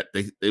note that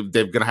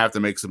they're going to have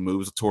to make some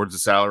moves towards the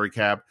salary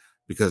cap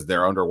because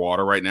they're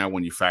underwater right now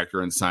when you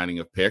factor in signing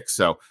of picks.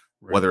 So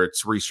whether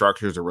it's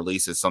restructures or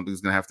releases,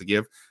 something's going to have to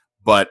give.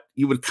 But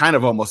you would kind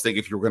of almost think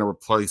if you were going to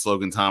replace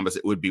Logan Thomas,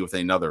 it would be with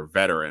another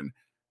veteran,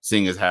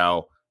 seeing as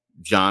how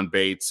John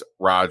Bates,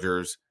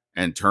 Rogers,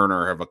 and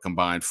Turner have a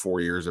combined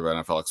 4 years of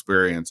NFL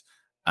experience.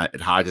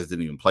 And Hodges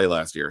didn't even play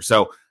last year.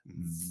 So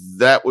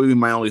that would be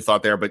my only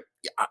thought there. But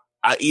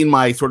in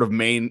my sort of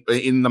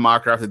in the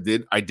mock draft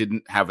I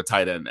didn't have a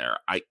tight end there.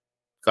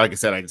 Like I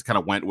said, I just kind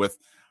of went with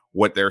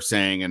what they're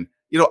saying. And,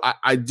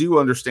 I do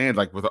understand,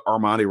 like with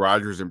Armani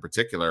Rogers in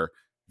particular,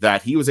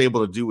 that he was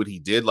able to do what he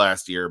did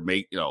last year,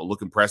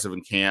 look impressive in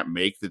camp,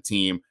 make the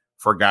team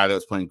for a guy that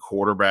was playing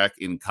quarterback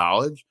in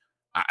college,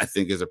 I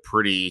think is a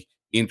pretty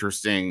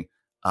interesting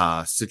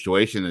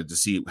situation to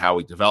see how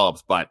he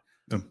develops. But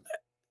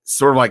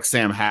sort of like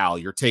Sam Howell,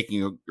 you're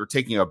taking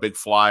a big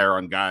flyer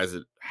on guys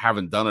that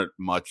haven't done it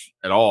much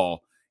at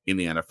all in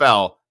the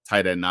NFL.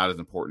 Tight end not as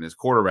important as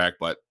quarterback,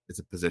 but it's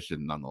a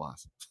position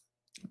nonetheless.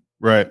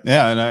 Right.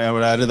 Yeah. And I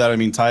would add to that, I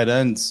mean, tight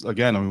ends,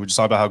 again, we just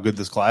talked about how good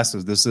this class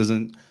is. This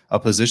isn't a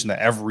position that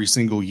every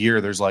single year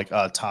there's like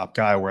a top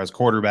guy, whereas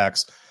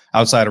quarterbacks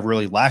outside of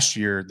really last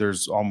year,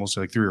 there's almost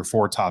like 3 or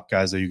 4 top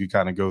guys that you could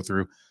kind of go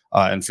through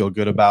and feel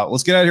good about.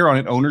 Let's get out here on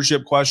an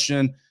ownership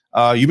question.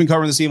 You've been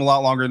covering this team a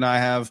lot longer than I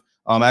have.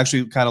 I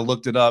actually kind of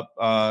looked it up.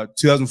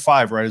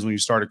 2005, right, is when you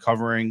started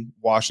covering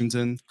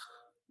Washington.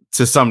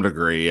 To some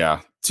degree,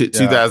 yeah.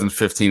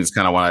 2015 is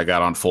kind of when I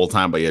got on full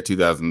time, but yeah,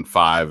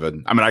 2005.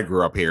 And I mean, I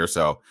grew up here,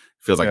 so it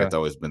feels like it's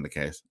always been the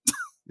case.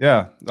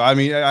 Yeah. I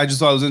mean, I just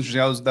thought it was interesting.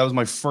 That was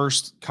my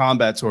first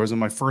combat tour. It was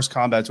my first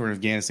combat tour in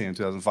Afghanistan in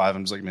 2005.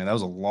 I'm just like, man, that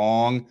was a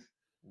long,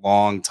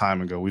 long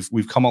time ago.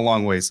 We've come a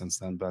long way since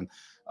then, Ben.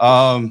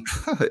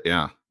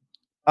 Yeah.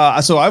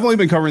 So I've only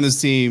been covering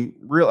this team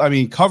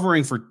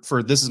covering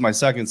for this is my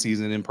second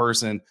season in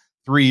person,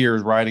 3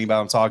 years writing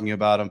about them, talking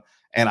about them.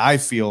 And I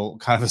feel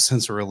kind of a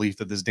sense of relief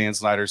that this Dan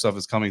Snyder stuff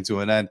is coming to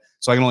an end.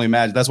 So I can only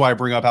imagine. That's why I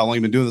bring up how long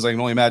you've been doing this. I can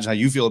only imagine how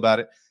you feel about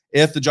it.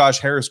 If the Josh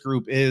Harris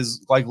group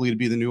is likely to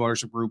be the new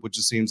ownership group, which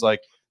it seems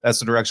like that's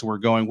the direction we're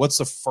going, what's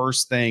the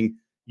first thing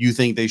you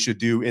think they should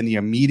do in the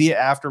immediate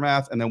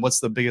aftermath? And then what's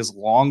the biggest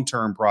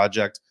long-term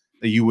project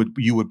that you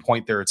would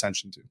point their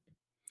attention to?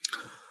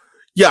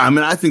 Yeah, I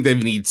mean, I think they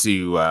need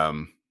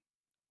to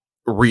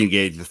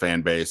re-engage the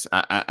fan base.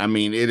 I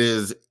mean, it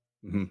is,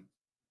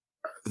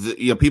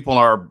 people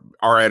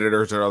our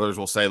editors or others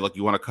will say, look,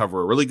 you want to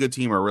cover a really good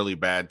team or a really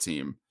bad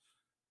team.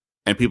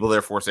 And people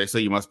therefore say, so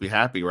you must be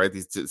happy, right?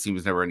 These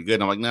teams never any good.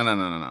 And I'm like,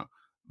 no.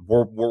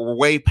 We're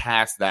way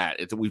past that.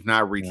 We've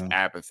now reached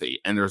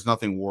apathy, and there's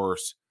nothing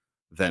worse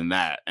than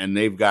that. And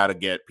they've got to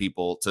get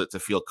people to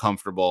feel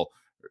comfortable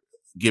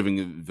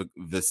giving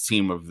this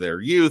team of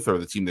their youth or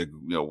the team they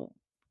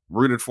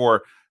rooted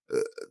for,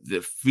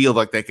 that feel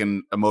like they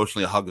can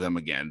emotionally hug them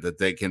again, that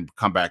they can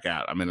come back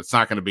out. I mean, it's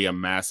not going to be a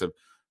massive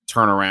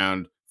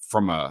turnaround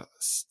from a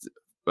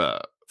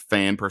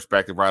fan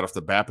perspective right off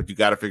the bat, but you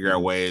got to figure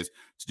out ways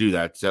to do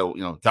that.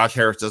 So, Josh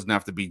Harris doesn't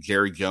have to be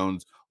Jerry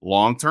Jones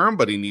long-term,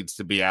 but he needs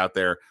to be out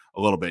there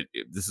a little bit.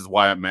 This is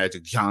why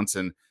Magic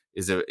Johnson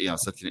is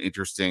such an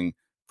interesting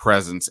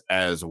presence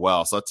as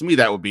well. So to me,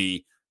 that would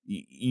be,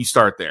 you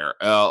start there.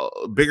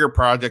 Bigger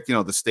project,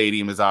 the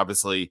stadium is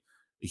obviously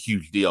a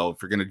huge deal.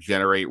 If you're going to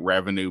generate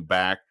revenue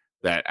back,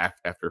 that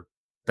after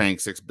paying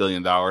 $6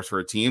 billion for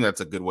a team,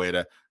 that's a good way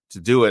to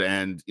do it.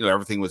 And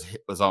everything was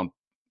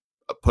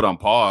put on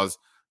pause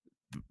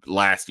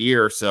last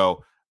year,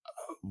 so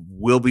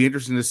will be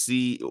interesting to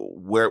see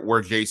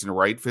where Jason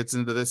Wright fits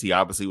into this. He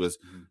obviously was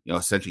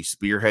essentially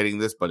spearheading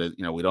this, but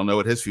we don't know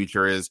what his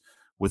future is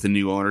with the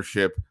new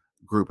ownership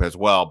group as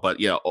well. But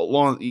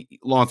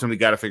long term, we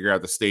got to figure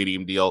out the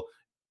stadium deal.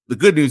 The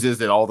good news is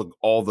that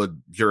all the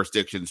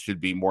jurisdictions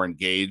should be more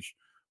engaged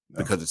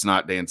because it's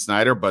not Dan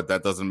Snyder, but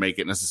that doesn't make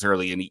it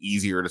necessarily any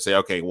easier to say,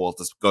 okay, well,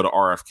 just go to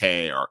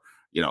RFK or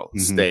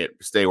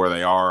stay where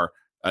they are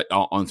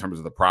on terms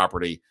of the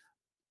property.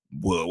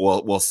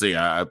 We'll see.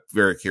 I'm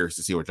very curious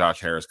to see what Josh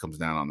Harris comes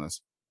down on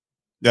this.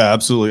 Yeah,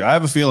 absolutely. I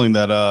have a feeling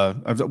that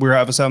we were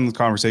having this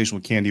conversation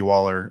with Candy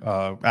Waller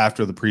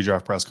after the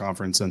pre-draft press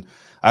conference, and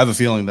I have a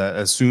feeling that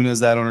as soon as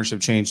that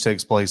ownership change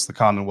takes place, the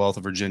Commonwealth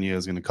of Virginia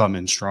is going to come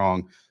in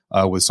strong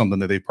with something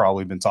that they've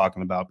probably been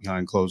talking about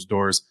behind closed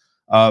doors.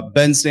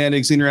 Ben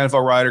Standig, senior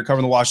NFL writer,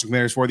 covering the Washington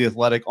Commanders for The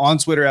Athletic, on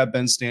Twitter at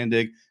Ben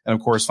Standig, and of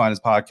course, find his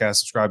podcast,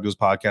 subscribe to his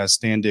podcast,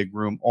 Standig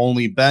Room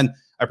Only. Ben,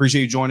 I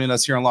appreciate you joining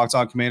us here on Locked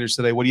On Commanders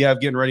today. What do you have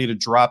getting ready to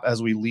drop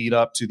as we lead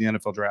up to the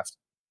NFL draft?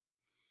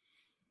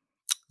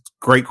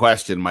 Great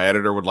question. My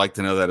editor would like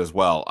to know that as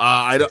well.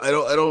 I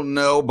don't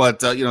know, but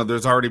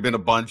there's already been a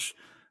bunch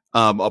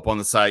up on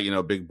the site.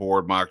 Big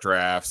board mock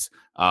drafts.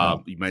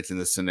 You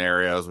mentioned the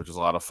scenarios, which is a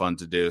lot of fun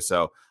to do.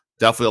 So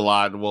definitely a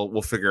lot.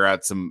 We'll figure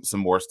out some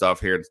more stuff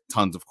here.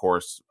 Tons, of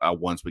course,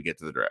 once we get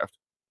to the draft.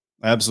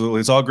 Absolutely.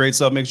 It's all great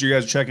stuff. Make sure you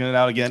guys are checking it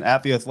out again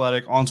at The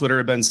Athletic, on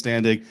Twitter at Ben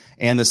Standig,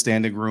 and the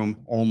Standig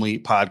Room Only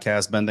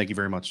podcast. Ben, thank you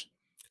very much.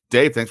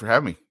 Dave, thanks for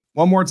having me.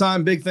 One more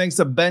time, big thanks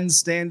to Ben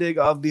Standig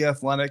of The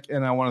Athletic,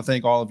 and I want to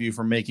thank all of you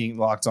for making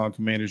Locked On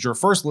Commanders your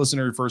first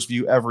listener, your first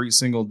view every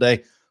single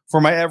day. For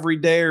my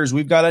everydayers,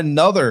 we've got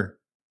another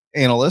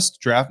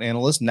analyst, draft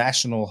analyst,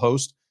 national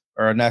host,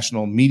 or a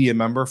national media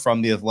member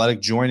from The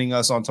Athletic joining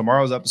us on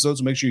tomorrow's episode,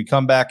 so make sure you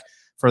come back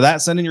for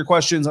that. Send in your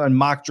questions on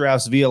mock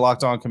drafts via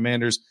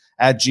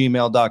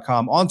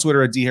lockedoncommanders@gmail.com, on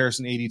Twitter at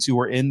dharrison82,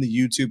 or in the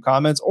YouTube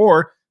comments,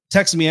 or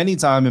text me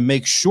anytime and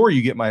make sure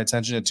you get my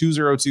attention at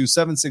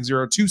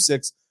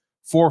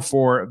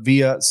 202-760-2644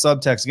 via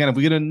subtext. Again, if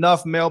we get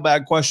enough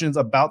mailbag questions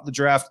about the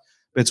draft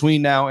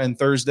between now and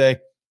Thursday,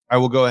 I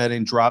will go ahead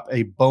and drop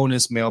a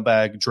bonus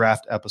mailbag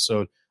draft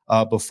episode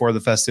before the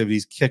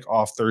festivities kick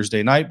off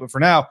Thursday night. But for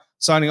now,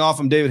 signing off,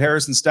 I'm David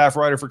Harrison, staff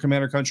writer for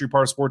Commander Country,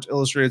 part of Sports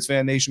Illustrated's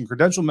Fan Nation,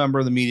 credential member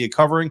of the media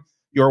covering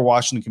your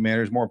Washington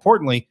Commanders. More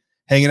importantly,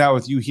 hanging out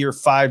with you here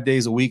 5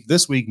 days a week.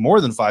 This week,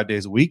 more than 5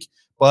 days a week,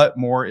 but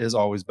more is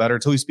always better.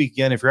 Until we speak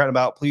again, if you're out and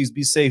about, please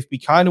be safe, be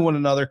kind to one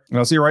another. And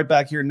I'll see you right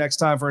back here next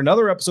time for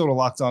another episode of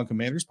Locked On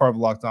Commanders, part of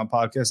the Locked On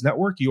Podcast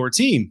Network, your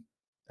team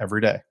every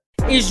day.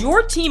 Is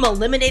your team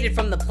eliminated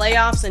from the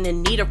playoffs and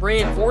in need of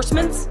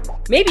reinforcements?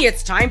 Maybe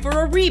it's time for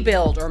a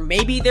rebuild, or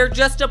maybe they're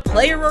just a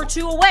player or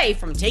two away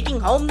from taking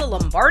home the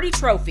Lombardi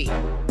Trophy.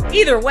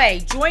 Either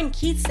way, join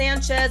Keith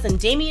Sanchez and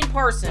Damian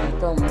Parson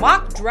for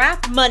Mock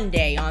Draft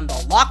Monday on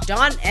the Locked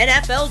On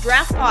NFL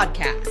Draft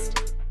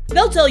Podcast.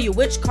 They'll tell you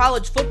which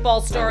college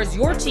football stars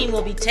your team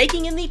will be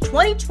taking in the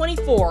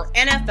 2024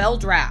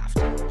 NFL Draft.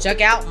 Check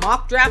out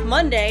Mock Draft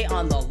Monday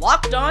on the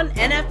Locked On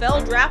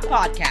NFL Draft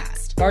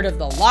Podcast, part of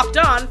the Locked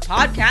On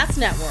Podcast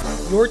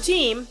Network, your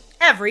team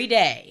every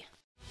day.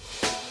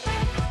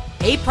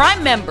 Hey,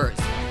 Prime members,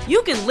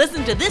 you can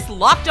listen to this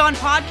Locked On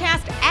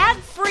podcast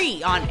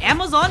ad-free on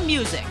Amazon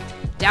Music.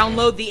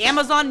 Download the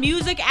Amazon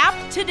Music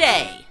app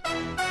today.